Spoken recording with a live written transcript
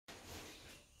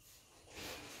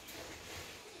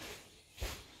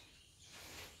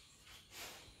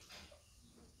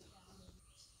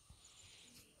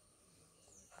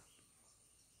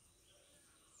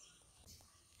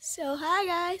So hi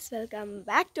guys, welcome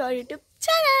back to our YouTube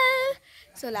channel.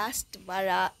 So last ವಾರ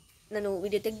ನಾನು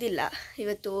video ತೆಗೆದಿಲ್ಲ.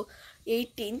 ಇವತ್ತು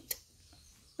 18th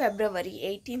February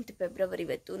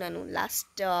ಇವತ್ತು. ನಾನು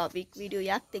ಲಾಸ್ಟ್ ವೀಕ್ ವಿಡಿಯೋ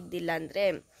ಯಾಕೆ ತೆಗೆದಿಲ್ಲ ಅಂದರೆ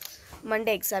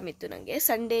ಮಂಡೇ ಎಕ್ಸಾಮ್ ಇತ್ತು ನನಗೆ.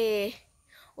 ಸಂಡೇ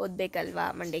ಓದಬೇಕಲ್ವಾ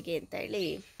ಮಂಡೇಗೆ ಅಂತ ಹೇಳಿ.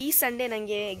 ಈ ಸಂಡೇ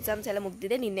ನನಗೆ ಎಕ್ಸಾಮ್ಸ್ ಎಲ್ಲ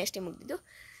ಮುಗ್ದಿದೆ, ನಿನ್ನೆ ಅಷ್ಟೇ ಮುಗ್ದಿದ್ದು.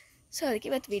 ಸೊ ಅದಕ್ಕೆ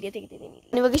ಇವತ್ತು ವಿಡಿಯೋ ತೆಗೆದಿದ್ದೀನಿ.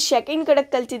 ಇವಾಗ ಸೆಕೆಂಡ್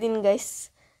ಕಡೆಗೆ ಕಲ್ತಿದ್ದೀನಿ ಗೈಸ್.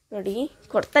 ನೋಡಿ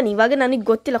ಕೊಡ್ತಾನೆ, ಇವಾಗ ನನಗೆ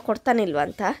ಗೊತ್ತಿಲ್ಲ ಕೊಡ್ತಾನೆ ಇಲ್ವಾ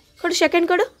ಅಂತ. ಕೊಡು ಸೆಕೆಂಡ್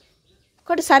ಕೊಡು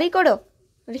ಸಾರಿ ಕೊಡು.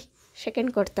 ನೋಡಿ ಸೆಕೆಂಡ್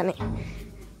ಕೊಡ್ತಾನೆ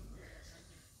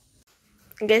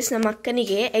ಗೈಸ್. ನಮ್ಮ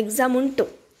ಅಕ್ಕನಿಗೆ ಎಕ್ಸಾಮ್ ಉಂಟು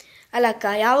ಅಲ್ಲಕ್ಕ,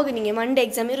 ಯಾವಾಗ ನಿಮಗೆ ಮಂಡೇ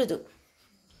ಎಕ್ಸಾಮ್ ಇರೋದು,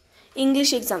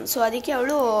 ಇಂಗ್ಲೀಷ್ ಎಕ್ಸಾಮ್. ಸೊ ಅದಕ್ಕೆ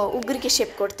ಅವಳು ಉಗ್ರಿಗೆ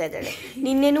ಶೇಪ್ ಕೊಡ್ತಾ ಇದ್ದಾಳೆ.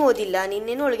 ನಿನ್ನೆನೂ ಓದಿಲ್ಲ,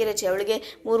 ನಿನ್ನೆನೂ ಅವಳಿಗೆ ರಜೆ, ಅವಳಿಗೆ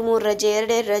ಮೂರು ರಜೆ,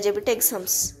 ಎರಡೆರಡು ರಜೆ ಬಿಟ್ಟು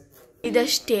ಎಕ್ಸಾಮ್ಸ್.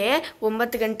 ಇದಷ್ಟೇ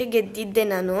 9 ಗಂಟೆಗೆ ಎದ್ದಿದ್ದೆ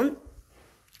ನಾನು.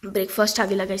 ಬ್ರೇಕ್ಫಾಸ್ಟ್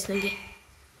ಆಗಿಲ್ಲ ಗೈಸ್, ನನಗೆ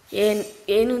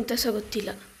ಏನು ಅಂತ ಸಹ ಗೊತ್ತಿಲ್ಲ.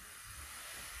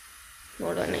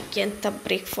 ನೋಡೋಣ ಅಂತ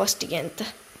ಬ್ರೇಕ್ಫಾಸ್ಟಿಗೆ ಅಂತ.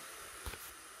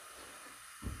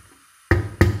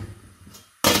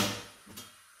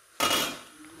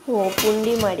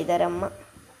 ಪುಂಡಿ ಮಾಡಿದಾರಮ್ಮ.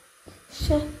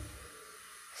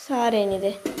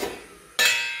 ಸಾರೇನಿದೆ,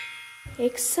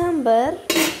 ಎಗ್ ಸಾಂಬಾರ್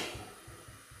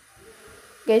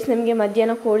ಗೈಸ್. ನಮಗೆ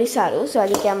ಮಧ್ಯಾಹ್ನ ಕೋಳಿ ಸಾರು. ಸೊ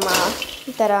ಅದಕ್ಕೆ ಅಮ್ಮ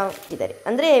ಈ ಥರ ಇಟ್ಟಿದ್ದಾರೆ,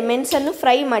 ಅಂದರೆ ಮೆಣಸನ್ನು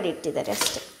ಫ್ರೈ ಮಾಡಿ ಇಟ್ಟಿದ್ದಾರೆ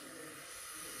ಅಷ್ಟೆ.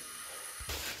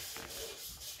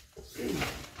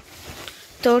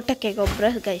 ತೋಟಕ್ಕೆ ಗೊಬ್ಬರ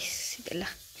ಗೈಸ್ ಇದೆಲ್ಲ.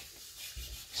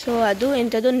 ಸೊ ಅದು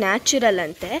ಎಂಥದ್ದು ನ್ಯಾಚುರಲ್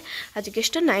ಅಂತೆ.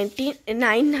 ಅದಕ್ಕೆಷ್ಟು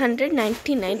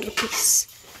 999 ರುಪೀಸ್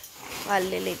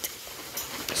ಅಲ್ಲೆಲ್ಲಿತ್ತು.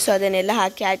 ಸೊ ಅದನ್ನೆಲ್ಲ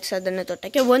ಹಾಕಿ ಆಯ್ತು. ಅದನ್ನು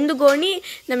ತೋಟಕ್ಕೆ ಒಂದು ಗೋಣಿ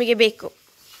ನಮಗೆ ಬೇಕು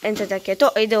ಎಂಥದಕ್ಕೆ,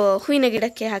 ಇದು ಹೂವಿನ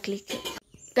ಗಿಡಕ್ಕೆ ಹಾಕಲಿಕ್ಕೆ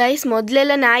ಗೈಸ್.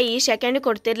 ಮೊದಲೆಲ್ಲ ನಾಯಿ ಸೆಕೆಂಡ್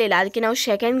ಕೊಡ್ತಿರ್ಲಿಲ್ಲ, ಅದಕ್ಕೆ ನಾವು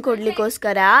ಸೆಕೆಂಡ್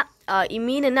ಕೊಡಲಿಕ್ಕೋಸ್ಕರ ಈ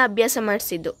ಮೀನನ್ನು ಅಭ್ಯಾಸ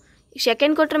ಮಾಡಿಸಿದ್ದು.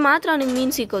 ಸೆಕೆಂಡ್ ಕೊಟ್ಟರೆ ಮಾತ್ರ ಅವನಿಗೆ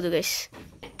ಮೀನು ಸಿಕ್ಕೋದು ಗೈಸ್.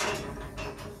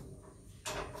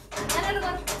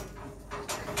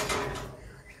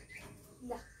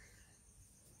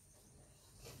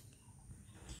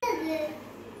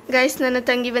 ಗೈಸ್ ನನ್ನ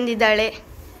ತಂಗಿ ಬಂದಿದ್ದಾಳೆ.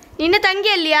 ನಿನ್ನ ತಂಗಿ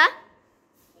ಅಲ್ಲಿಯಾ?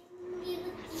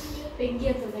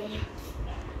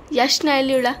 ಯಶ್ನ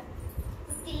ಎಲ್ಲಿ ಉಳ?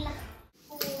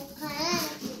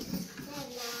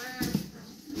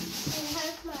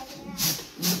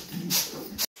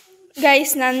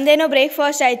 ಗೈಸ್ ನಂದೇನೋ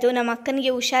ಬ್ರೇಕ್ಫಾಸ್ಟ್ ಆಯಿತು. ನಮ್ಮ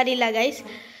ಅಕ್ಕನಿಗೆ ಹುಷಾರಿಲ್ಲ ಗೈಸ್,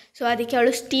 ಸೊ ಅದಕ್ಕೆ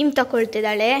ಅವಳು ಸ್ಟೀಮ್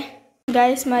ತಗೊಳ್ತಿದ್ದಾಳೆ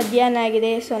ಗೈಸ್. ಮಧ್ಯಾಹ್ನ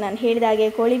ಆಗಿದೆ. ಸೊ ನಾನು ಹೇಳಿದಾಗೆ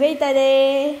ಕೋಳಿ ಬೇಯ್ತದೆ.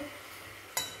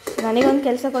 ನನಗೊಂದು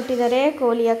ಕೆಲಸ ಕೊಟ್ಟಿದ್ದಾರೆ,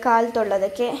 ಕೋಳಿಯ ಕಾಲು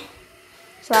ತೊಳ್ಳೋದಕ್ಕೆ.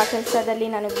 ಸೊ ಆ ಕೆಲಸದಲ್ಲಿ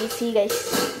ನಾನು ಬಿಸಿ ಗೈಸ್.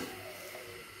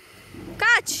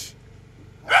 ಕಾಚ್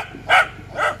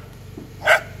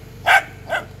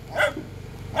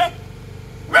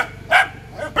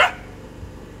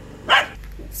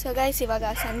ಸೊ ಗೈಸ್ ಇವಾಗ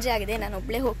ಸಂಜೆ ಆಗಿದೆ. ನಾನು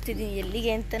ಒಬ್ಬಳೇ ಹೋಗ್ತಿದ್ದೀನಿ,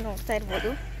 ಎಲ್ಲಿಗೆ ಅಂತ ನೋಡ್ತಾ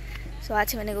ಇರ್ಬೋದು. ಸೊ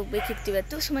ಆಚೆ ಮನೆಗೆ ಹೋಗ್ಬೇಕಿತ್ತು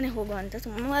ಇವತ್ತು. ಸುಮ್ಮನೆ ಹೋಗುವ ಅಂತ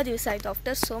ತುಂಬ ದಿವಸ ಆಯಿತು,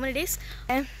 ಆಫ್ಟರ್ ಸೋ ಮೆನಿ ಡೇಸ್.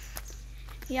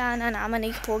 ನಾನು ಆ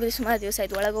ಮನೆಗೆ ಹೋಗಿದ್ರೆ ಸುಮಾರು ದಿವಸ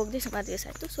ಆಯಿತು, ಒಳಗೆ ಹೋಗಿದ್ರೆ ಸುಮಾರು ದಿವಸ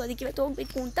ಆಯಿತು. ಸೊ ಅದಕ್ಕೆ ಇವತ್ತು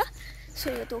ಹೋಗಬೇಕು ಅಂತ. ಸೊ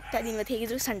ಇವತ್ತು ಹೋಗ್ತಾ ಇದ್ದೀನಿ. ಇವತ್ತು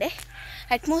ಹೇಗಿದ್ರು Sunday.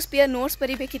 Atmosphere notes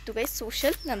ಬರೀಬೇಕಿತ್ತು guys,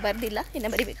 social. ನಾನು ಬರೆದಿಲ್ಲ, ಇನ್ನು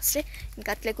ಬರೀಬೇಕಷ್ಟೇ. ಇನ್ನು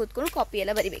ಕತ್ಲೆ ಕೂತ್ಕೊಂಡು ಕಾಪಿ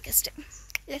ಎಲ್ಲ ಬರೀಬೇಕಷ್ಟೇ.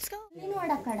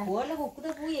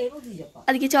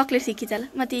 ಅದಕ್ಕೆ ಚಾಕ್ಲೇಟ್ ಸಿಕ್ಕಿತಲ್ಲ,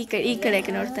 ಮತ್ತು ಈ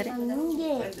ಕಡೆಗೆ ನೋಡ್ತಾರೆ.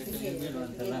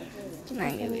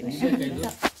 ನನಗೆ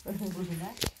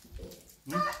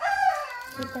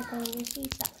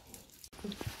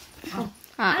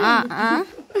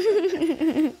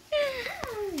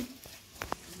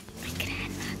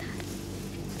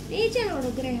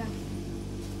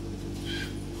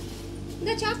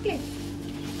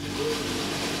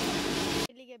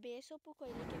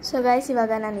ಸೊ ಗೈಸ್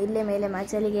ಇವಾಗ ನಾನು ಇಲ್ಲೇ ಮೇಲೆ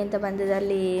ಮಜಲಿಗೆ ಅಂತ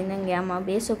ಬಂದದಲ್ಲಿ ನನಗೆ ಅಮ್ಮ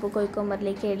ಬೇಸೊಪ್ಪು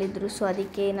ಕೊಯ್ಕೊಂಬರ್ಲಿಕ್ಕೆ ಹೇಳಿದ್ರು. ಸೊ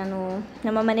ಅದಕ್ಕೆ ನಾನು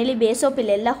ನಮ್ಮ ಮನೇಲಿ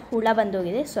ಬೇಸೊಪ್ಪಿಲ್ಲ, ಎಲ್ಲ ಹುಳ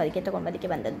ಬಂದೋಗಿದೆ. ಸೊ ಅದಕ್ಕೆ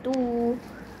ತೊಗೊಂಬರ್ಲಿಕ್ಕೆ ಬಂದದ್ದು.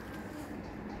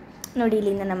 ನೋಡಿ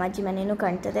ಇಲ್ಲಿಂದ ನಮ್ಮ ಅಜ್ಜಿ ಮನೇನೂ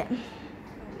ಕಾಣ್ತದೆ.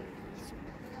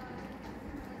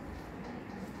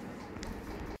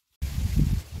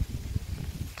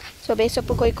 ಸೊ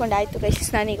ಬೇಸೊಪ್ಪು ಕೊಯ್ಕೊಂಡು ಆಯಿತು ಗೈಸ್.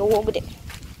 ನಾನೀಗ ಹೋಗಿದೆ.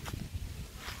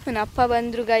 ನನ್ನ ಅಪ್ಪ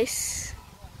ಬಂದರು ಗೈಸ್.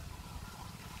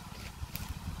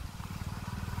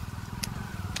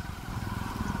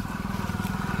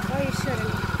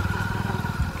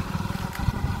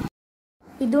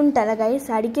 ಇದುಂಟಲ್ಲ ಗೈಸ್,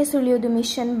 ಅಡಿಕೆ ಸುಳಿಯೋದು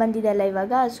ಮಿಷನ್ ಬಂದಿದೆಯಲ್ಲ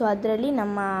ಇವಾಗ. ಸೊ ಅದರಲ್ಲಿ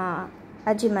ನಮ್ಮ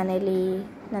ಅಜ್ಜಿ ಮನೆಯಲ್ಲಿ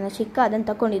ನನ್ನ ಚಿಕ್ಕ ಅದನ್ನು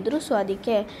ತಗೊಂಡಿದ್ರು. ಸೊ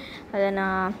ಅದಕ್ಕೆ ಅದನ್ನು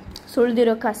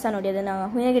ಸುಳಿದಿರೋ ಕಸ ನೋಡಿ, ಅದನ್ನು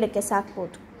ಹೂವಿನ ಗಿಡಕ್ಕೆ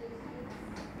ಸಾಕ್ಬೋದು.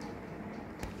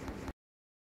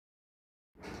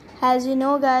 ಆ್ಯಸ್ ಯು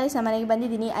ನೋ ಗೈಸ್, ನಮ್ಮ ಮನೆಗೆ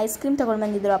ಬಂದಿದ್ದೀನಿ. ಐಸ್ ಕ್ರೀಮ್ ತೊಗೊಂಡು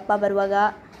ಬಂದಿದ್ದರು ಅಪ್ಪ ಬರುವಾಗ.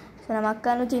 ಸೊ ನಮ್ಮ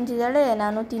ಅಕ್ಕನೂ ತಿಂತಿದ್ದಾಳೆ,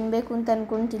 ನಾನು ತಿನ್ನಬೇಕು ಅಂತ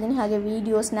ಅಂದ್ಕೊಳ್ತಿದ್ದೀನಿ. ಹಾಗೆ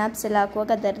ವೀಡಿಯೋ ಸ್ನ್ಯಾಪ್ಸ್ ಎಲ್ಲ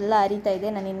ಹಾಕುವಾಗ ಅದೆಲ್ಲ ಅರಿತಾ ಇದೆ.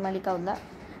 ನಾನು ಏನು ಮಾಡಲಿಕ್ಕಾಗಲ್ಲ.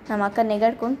 ನಮ್ಮ ಅಕ್ಕ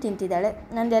ನೆಗಾಡ್ಕೊಂಡು ತಿಂತಿದ್ದಾಳೆ,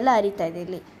 ನಂದೆಲ್ಲ ಅರಿತಾ ಇದೆ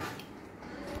ಇಲ್ಲಿ.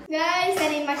 ಗೈಸ್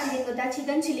ನಾನು ಏನು ಮಾಡ್ತಿದ್ದೀನಿ ಗೊತ್ತಾ,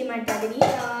 ಚಿಕನ್ ಚಿಲ್ಲಿ ಮಾಡ್ತಾ ಇದ್ದೀನಿ.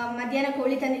 ಮಧ್ಯಾಹ್ನ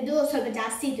ಕೋಳಿ ತಂದಿದ್ದು ಸ್ವಲ್ಪ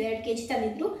ಜಾಸ್ತಿ ಇತ್ತು, 2 kg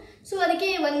ತಂದಿದ್ರು. ಸೊ ಅದಕ್ಕೆ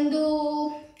ಒಂದು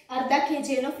ಅರ್ಧ kg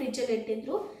ಏನೋ ಫ್ರಿಜ್ಜಲ್ಲಿ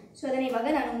ಇಟ್ಟಿದ್ರು. ಸೊ ಅದನ್ನು ಇವಾಗ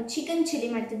ನಾನು ಚಿಕನ್ ಚಿಲ್ಲಿ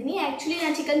ಮಾಡ್ತಿದ್ದೀನಿ. ಆ್ಯಕ್ಚುಲಿ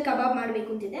ನಾನು ಚಿಕನ್ ಕಬಾಬ್ ಮಾಡಬೇಕು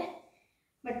ಅಂತಿದ್ದೆ,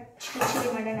 ಬಟ್ ಚಿಕನ್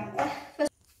ಚಿಲ್ಲಿ ಮಾಡೋಣ ಅಂತ.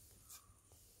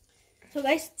 ಸೊ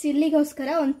ಗೈಸ್, ಚಿಲ್ಲಿಗೋಸ್ಕರ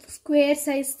ಒಂದು ಸ್ಕ್ವೇರ್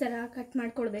ಸೈಜ್ ಥರ ಕಟ್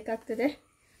ಮಾಡ್ಕೊಳ್ಬೇಕಾಗ್ತದೆ.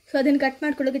 ಸೊ ಅದನ್ನು ಕಟ್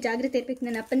ಮಾಡ್ಕೊಳ್ಳೋಕೆ ಜಾಗ್ರತೆ ಇರಬೇಕು.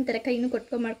 ನನ್ನ ಅಪ್ಪನ ಥರ ಕೈನೂ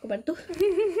ಮಾಡ್ಕೋಬಾರ್ದು.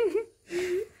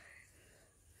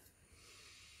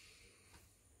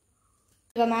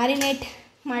 ಇವಾಗ ಮ್ಯಾರಿನೇಟ್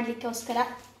ಮಾಡಲಿಕ್ಕೋಸ್ಕರ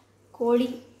ಕೋಳಿ.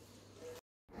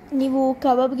 ನೀವು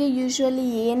ಕಬಾಬ್ಗೆ ಯೂಶ್ವಲಿ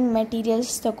ಏನು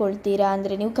ಮೆಟೀರಿಯಲ್ಸ್ ತೊಗೊಳ್ತೀರಾ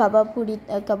ಅಂದರೆ, ನೀವು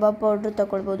ಕಬಾಬ್ ಪೌಡ್ರ್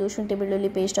ತೊಗೊಳ್ಬೋದು, ಶುಂಠಿ ಬೆಳ್ಳುಳ್ಳಿ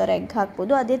ಪೇಸ್ಟ್ ಆರ್ ಎಗ್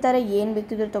ಹಾಕ್ಬೋದು. ಅದೇ ಥರ ಏನು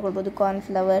ಬೇಕಿದ್ರೂ ತೊಗೊಳ್ಬೋದು.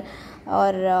 ಕಾರ್ನ್ಫ್ಲವರ್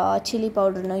ಆರ್ ಚಿಲ್ಲಿ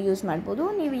ಪೌಡ್ರನ್ನ ಯೂಸ್ ಮಾಡ್ಬೋದು.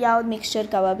 ನೀವು ಯಾವ್ದು ಮಿಕ್ಸ್ಚರ್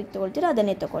ಕಬಾಬಿಗೆ ತೊಗೊಳ್ತೀರೋ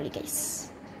ಅದನ್ನೇ ತೊಗೊಳ್ಳಿ ಗೈಸ್.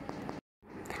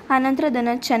 ಆನಂತರ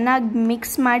ಅದನ್ನು ಚೆನ್ನಾಗಿ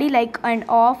ಮಿಕ್ಸ್ ಮಾಡಿ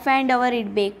 ½ ಅವರ್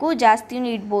ಇಡಬೇಕು. ಜಾಸ್ತಿನೂ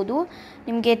ಇಡ್ಬೋದು.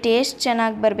 ನಿಮಗೆ ಟೇಸ್ಟ್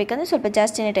ಚೆನ್ನಾಗಿ ಬರಬೇಕಂದ್ರೆ ಸ್ವಲ್ಪ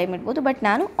ಜಾಸ್ತಿನೇ ಟೈಮ್ ಇಡ್ಬೋದು, ಬಟ್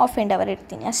ನಾನು ½ ಅವರ್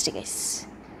ಇಡ್ತೀನಿ ಅಷ್ಟೇ ಗೈಸ್.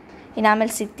 ಇನ್ನು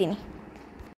ಆಮೇಲೆ ಸಿಗ್ತೀನಿ.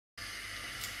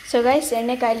 ಸೊ ಗೈಸ್,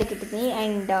 ಎಣ್ಣೆ ಕಾಯ್ಲಿಕ್ಕೆ ಇಟ್ಟಿದ್ದೀನಿ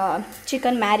and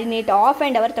chicken marinate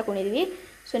 ½ hour ತೊಗೊಂಡಿದ್ವಿ.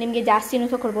 So ನಿಮಗೆ ಜಾಸ್ತಿನೂ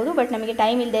ತೊಗೊಳ್ಬೋದು, ಬಟ್ ನಮಗೆ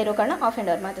ಟೈಮ್ ಇಲ್ಲದೆ ಇರೋ ಕಾರಣ ½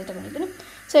 ಅವರ್ ಮಾತ್ರ ತೊಗೊಂಡಿದ್ದೀನಿ.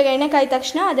 ಸೊ ಈಗ ಎಣ್ಣೆ ಕಾಯ್ದ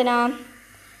ತಕ್ಷಣ ಅದನ್ನು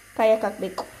ಕಾಯಕ್ಕೆ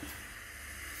ಹಾಕಬೇಕು.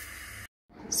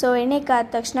 ಸೊ ಎಣ್ಣೆ ಕಾದ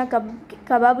ತಕ್ಷಣ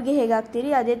ಕಬಾಬ್ಗೆ ಹೇಗೆ ಹಾಕ್ತೀರಿ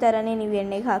ಅದೇ ಥರನೇ ನೀವು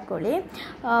ಎಣ್ಣೆಗೆ ಹಾಕ್ಕೊಳ್ಳಿ.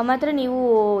 ಮಾತ್ರ ನೀವು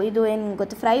ಇದು ಏನು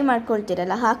ಗೊತ್ತು, ಫ್ರೈ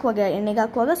ಮಾಡ್ಕೊಳ್ತೀರಲ್ಲ, ಎಣ್ಣೆಗೆ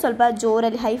ಹಾಕುವಾಗ ಸ್ವಲ್ಪ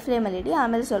ಜೋರಲ್ಲಿ ಹೈ ಫ್ಲೇಮಲ್ಲಿ ಇಡಿ,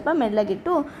 ಆಮೇಲೆ ಸ್ವಲ್ಪ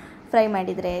ಮೆಲ್ಲಗಿಟ್ಟು ಫ್ರೈ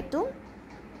ಮಾಡಿದರೆ ಆಯಿತು.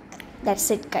 That's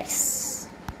it guys.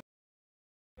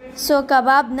 So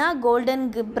ಕಬಾಬ್ನ golden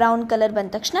brown colour ಬಂದ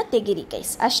ತಕ್ಷಣ ತೆಗೀರಿ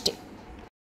ಗೈಸ್, ಅಷ್ಟೇ.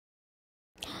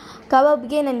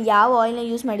 ಕಬಾಬ್ಗೆ ನಾನು ಯಾವ ಆಯಿಲ್ನ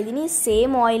ಯೂಸ್ ಮಾಡಿದ್ದೀನಿ,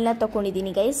 ಸೇಮ್ ಆಯಿಲ್ನ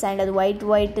ತೊಗೊಂಡಿದ್ದೀನಿ ಗೈಸ್. ಆ್ಯಂಡ್ ಅದು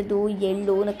ವೈಟ್ದು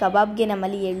ಎಳ್ಳು, ಕಬಾಬ್ಗೆ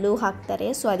ನಮ್ಮಲ್ಲಿ ಎಳ್ಳು ಹಾಕ್ತಾರೆ,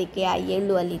 ಸೊ ಅದಕ್ಕೆ ಆ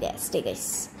ಎಳ್ಳು ಅಲ್ಲಿದೆ ಅಷ್ಟೇ ಗೈಸ್.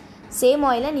 ಸೇಮ್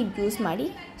ಆಯಿಲ್ನ ನೀವು ಯೂಸ್ ಮಾಡಿ.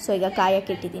 ಸೊ ಈಗ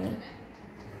ಕಾಯಕ್ಕೆ ಇಟ್ಟಿದ್ದೀನಿ.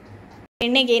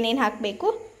 ಎಣ್ಣೆಗೆ ಏನೇನು ಹಾಕಬೇಕು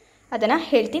ಅದನ್ನು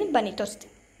ಹೇಳ್ತೀನಿ, ಬನ್ನಿ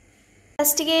ತೋರಿಸ್ತೀನಿ.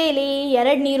 ಫಸ್ಟಿಗೆ ಇಲ್ಲಿ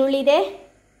 2 ಈರುಳ್ಳಿ ಇದೆ,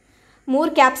 3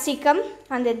 ಕ್ಯಾಪ್ಸಿಕಮ್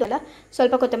ಅಂದಿದ್ದಲ್ಲ,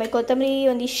 ಸ್ವಲ್ಪ ಕೊತ್ತಂಬರಿ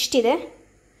ಒಂದಿಷ್ಟಿದೆ,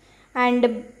 ಆ್ಯಂಡ್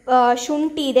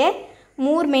ಶುಂಠಿ ಇದೆ,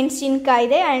 3 ಮೆಣಸಿನ್ಕಾಯಿ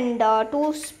ಇದೆ, and 2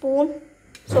 spoon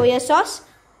soya sauce,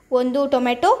 1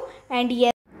 tomato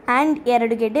and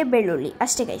 2 ಗೆಡ್ಡೆ ಬೆಳ್ಳುಳ್ಳಿ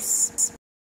ಅಷ್ಟೇ ಗೈಸ್.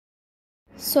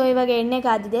 ಸೊ ಇವಾಗ ಎಣ್ಣೆ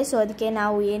ಕಾದಿದೆ. ಸೊ ಅದಕ್ಕೆ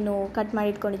ನಾವು ಏನು ಕಟ್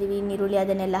ಮಾಡಿ ಇಟ್ಕೊಂಡಿದ್ದೀವಿ ಈರುಳ್ಳಿ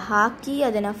ಅದನ್ನೆಲ್ಲ ಹಾಕಿ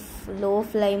ಅದನ್ನು ಲೋ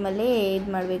ಫ್ಲೇಮಲ್ಲೇ ಇದು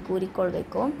ಮಾಡಬೇಕು,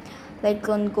 ಹುರಿಕೊಳ್ಬೇಕು.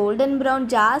 ಒಂದು ಗೋಲ್ಡನ್ ಬ್ರೌನ್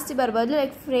ಜಾಸ್ತಿ ಬರ್ಬಾರ್ದು,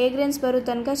 ಫ್ರೇಗ್ರೆನ್ಸ್ ಬರೋ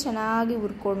ತನಕ ಚೆನ್ನಾಗಿ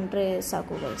ಹುರ್ಕೊಂಡ್ರೆ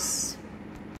ಸಾಕು ಗೈಸ್.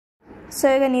 ಸೊ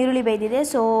ಈಗ ಈರುಳ್ಳಿ ಬೇಯ್ದಿದೆ.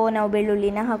 ಸೊ ನಾವು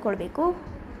ಬೆಳ್ಳುಳ್ಳಿನ ಹಾಕ್ಕೊಳ್ಬೇಕು.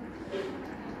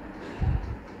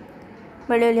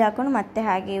 ಬೆಳ್ಳುಳ್ಳಿ ಹಾಕ್ಕೊಂಡು ಮತ್ತೆ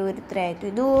ಹಾಗೆ ಹುರಿದ್ರೆ ಆಯಿತು.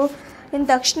 ಇದು ಇನ್ನು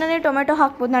ತಕ್ಷಣವೇ ಟೊಮೆಟೊ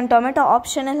ಹಾಕ್ಬೋದು. ನಾನು ಟೊಮೆಟೊ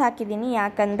ಆಪ್ಷನಲ್ಲಿ ಹಾಕಿದ್ದೀನಿ,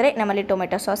 ಯಾಕಂದರೆ ನಮ್ಮಲ್ಲಿ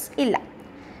ಟೊಮೆಟೊ ಸಾಸ್ ಇಲ್ಲ,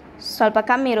 ಸ್ವಲ್ಪ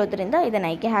ಕಮ್ಮಿ ಇರೋದ್ರಿಂದ ಇದನ್ನು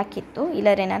ಹೀಗೆ ಹಾಕಿತ್ತು.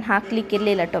 ಇಲ್ಲರೆ ನಾನು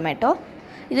ಹಾಕ್ಲಿಕ್ಕಿರಲಿಲ್ಲ ಟೊಮೆಟೊ.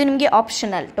 ಇದು ನಿಮಗೆ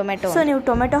ಆಪ್ಷನಲ್ ಟೊಮೆಟೊ. ಸೊ ನೀವು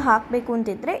ಟೊಮೆಟೊ ಹಾಕಬೇಕು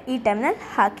ಅಂತಿದ್ರೆ ಈ ಟೈಮ್ನಲ್ಲಿ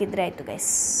ಹಾಕಿದರೆ ಆಯಿತು ಗೈಸ್.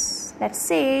 That's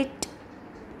it.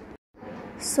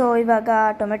 ಸೊ ಇವಾಗ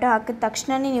ಟೊಮೆಟೊ ಹಾಕಿದ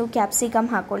ತಕ್ಷಣವೇ ನೀವು ಕ್ಯಾಪ್ಸಿಕಮ್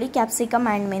ಹಾಕ್ಕೊಳ್ಳಿ. ಕ್ಯಾಪ್ಸಿಕಮ್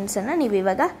ಆ್ಯಂಡ್ ಮೆಣಸನ್ನು ನೀವು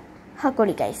ಇವಾಗ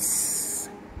ಹಾಕ್ಕೊಳ್ಳಿ ಗೈಸ್.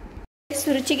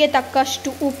 ರುಚಿಗೆ ತಕ್ಕಷ್ಟು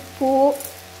ಉಪ್ಪು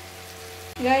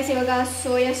ಗೈಸ್. ಇವಾಗ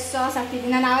ಸೋಯಾ ಸಾಸ್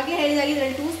ಹಾಕ್ತಿದ್ದೀನಿ. ನಾನು ಆಗಲೇ ಹೇಳಿದಾಗ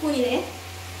ಇದರಲ್ಲಿ 2 ಸ್ಪೂನ್ ಇದೆ.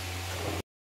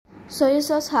 ಸೋಯಾ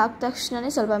ಸಾಸ್ ಹಾಕಿದ ತಕ್ಷಣ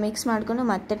ಸ್ವಲ್ಪ ಮಿಕ್ಸ್ ಮಾಡಿಕೊಂಡು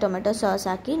ಮತ್ತೆ ಟೊಮೆಟೊ ಸಾಸ್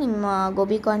ಹಾಕಿ, ನಿಮ್ಮ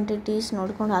ಗೋಬಿ ಕ್ವಾಂಟಿಟೀಸ್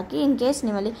ನೋಡ್ಕೊಂಡು ಹಾಕಿ. ಇನ್ ಕೇಸ್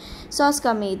ನಿಮ್ಮಲ್ಲಿ ಸಾಸ್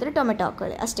ಕಮ್ಮಿ ಇದ್ದರೆ ಟೊಮೆಟೊ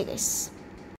ಹಾಕ್ಕೊಳ್ಳಿ ಅಷ್ಟೇ ಗೈಸ್.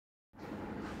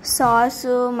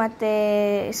 ಸಾಸು ಮತ್ತು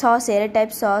ಸಾಸ್ 2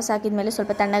 ಟೈಪ್ ಸಾಸ್ ಹಾಕಿದ್ಮೇಲೆ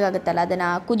ಸ್ವಲ್ಪ ತಣ್ಣಗಾಗುತ್ತಲ್ಲ, ಅದನ್ನು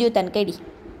ಕುದಿಯೋ ತನಕ ಇಡಿ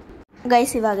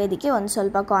ಗೈಸ್. ಇವಾಗ ಇದಕ್ಕೆ ಒಂದು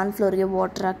ಸ್ವಲ್ಪ ಕಾರ್ನ್ಫ್ಲೋರ್ಗೆ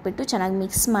ವಾಟರ್ ಹಾಕ್ಬಿಟ್ಟು ಚೆನ್ನಾಗಿ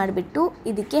ಮಿಕ್ಸ್ ಮಾಡಿಬಿಟ್ಟು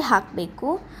ಇದಕ್ಕೆ ಹಾಕಬೇಕು.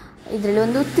 ಇದರಲ್ಲಿ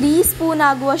ಒಂದು 3 ಸ್ಪೂನ್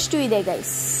ಆಗುವಷ್ಟು ಇದೆ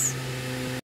ಗೈಸ್.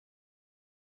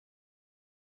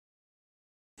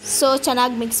 ಸೊ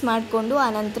ಚೆನ್ನಾಗಿ ಮಿಕ್ಸ್ ಮಾಡಿಕೊಂಡು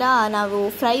ಆನಂತರ ನಾವು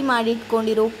ಫ್ರೈ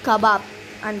ಮಾಡಿಟ್ಕೊಂಡಿರೋ ಕಬಾಬ್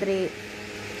ಅಂದರೆ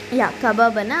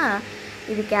ಕಬಾಬನ್ನು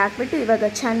ಇದಕ್ಕೆ ಹಾಕ್ಬಿಟ್ಟು ಇವಾಗ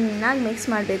ಚೆನ್ನಾಗಿ ಮಿಕ್ಸ್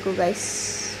ಮಾಡಬೇಕು ಗೈಸ್.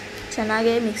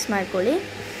 ಚೆನ್ನಾಗೇ ಮಿಕ್ಸ್ ಮಾಡ್ಕೊಳ್ಳಿ.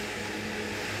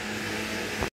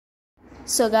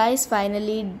 So guys,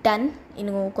 finally done.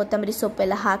 ಇನ್ನು ಕೊತ್ತಂಬರಿ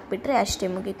ಸೊಪ್ಪೆಲ್ಲ ಹಾಕಿಬಿಟ್ರೆ ಅಷ್ಟೇ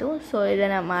ಮುಗೀತು. ಸೊ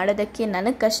ಇದನ್ನು ಮಾಡೋದಕ್ಕೆ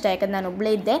ನನಗೆ ಕಷ್ಟ, ಯಾಕಂದ್ರೆ ನಾನು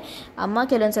ಒಬ್ಬಳೇ ಇದ್ದೆ. ಅಮ್ಮ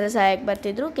ಕೆಲವೊಂದು ಸಲ ಸಹಾಯಕ್ಕೆ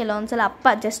ಬರ್ತಿದ್ರು, ಕೆಲವೊಂದು ಸಲ ಅಪ್ಪ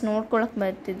ಜಸ್ಟ್ ನೋಡ್ಕೊಳಕ್ಕೆ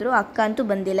ಬರ್ತಿದ್ರು. ಅಕ್ಕ ಅಂತೂ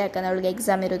ಬಂದಿಲ್ಲ, ಯಾಕಂದ್ರೆ ಅವಳಿಗೆ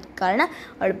ಎಕ್ಸಾಮ್ ಇರೋದ ಕಾರಣ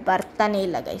ಅವಳು ಬರ್ತಾನೆ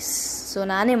ಇಲ್ಲ ಗೈಸ್. ಸೊ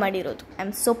ನಾನೇ ಮಾಡಿರೋದು. I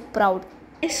am so proud.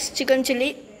 Chicken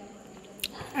chilli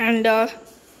and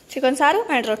chicken ಸಾರು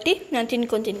ಆ್ಯಂಡ್ ರೊಟ್ಟಿ ನಾನು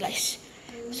ತಿನ್ಕೊತೀನಿ ಗೈಸ್.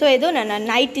 ಸೊ ಇದು ನನ್ನ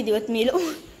ನೈಟ್ ಇವತ್ತು ಮೀಲು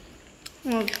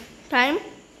ಟೈಮ್.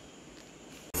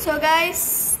 ಸೊ ಗೈಸ್,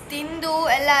 ತಿಂದು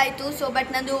ಎಲ್ಲ ಆಯಿತು. ಸೊ ಬಟ್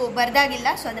ನಂದು ಬರ್ದಾಗಿಲ್ಲ,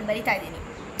 ಸೊ ಅದನ್ನು ಬರಿತಾ ಇದ್ದೀನಿ.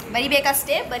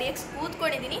 ಬರಿಬೇಕಷ್ಟೇ, ಬರೆಯೋಕ್ಕೆ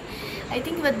ಕೂತ್ಕೊಂಡಿದ್ದೀನಿ. ಐ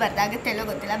ಥಿಂಕ್ ಇವತ್ತು ಬರ್ದಾಗುತ್ತೆಲ್ಲೋ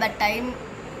ಗೊತ್ತಿಲ್ಲ, ಬಟ್ ಟೈಮ್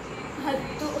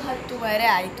 10:10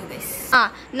 ಆಯಿತು ಗೈಸ್.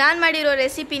 ನಾನು ಮಾಡಿರೋ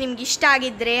ರೆಸಿಪಿ ನಿಮ್ಗೆ ಇಷ್ಟ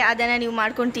ಆಗಿದ್ದರೆ ಅದನ್ನು ನೀವು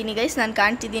ಮಾಡ್ಕೊಳ್ತೀನಿ ಗೈಸ್. ನಾನು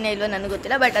ಕಾಣ್ತಿದ್ದೀನೋ ಇಲ್ವೋ ನನಗೆ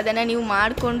ಗೊತ್ತಿಲ್ಲ, ಬಟ್ ಅದನ್ನು ನೀವು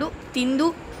ಮಾಡಿಕೊಂಡು ತಿಂದು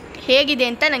ಹೇಗಿದೆ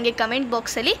ಅಂತ ನನಗೆ ಕಮೆಂಟ್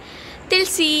ಬಾಕ್ಸಲ್ಲಿ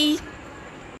ತಿಳಿಸಿ.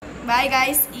 Bye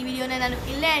guys. ಈ ವಿಡಿಯೋನ ನಾನು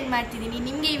ಇಲ್ಲೇ ಎಂಡ್ ಮಾಡ್ತಿದ್ದೀನಿ.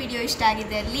 ನಿಮಗೆ ಈ ವಿಡಿಯೋ ಇಷ್ಟ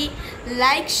ಆಗಿದೆ ಅಲ್ಲಿ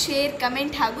ಲೈಕ್, ಶೇರ್,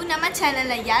 ಕಮೆಂಟ್ ಹಾಗೂ ನಮ್ಮ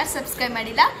ಚಾನಲ್ನ ಯಾರು ಸಬ್ಸ್ಕ್ರೈಬ್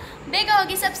ಮಾಡಿಲ್ಲ ಬೇಗ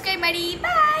ಹೋಗಿ ಸಬ್ಸ್ಕ್ರೈಬ್ ಮಾಡಿ.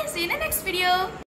 ಬಾಯ್, see you in the next video.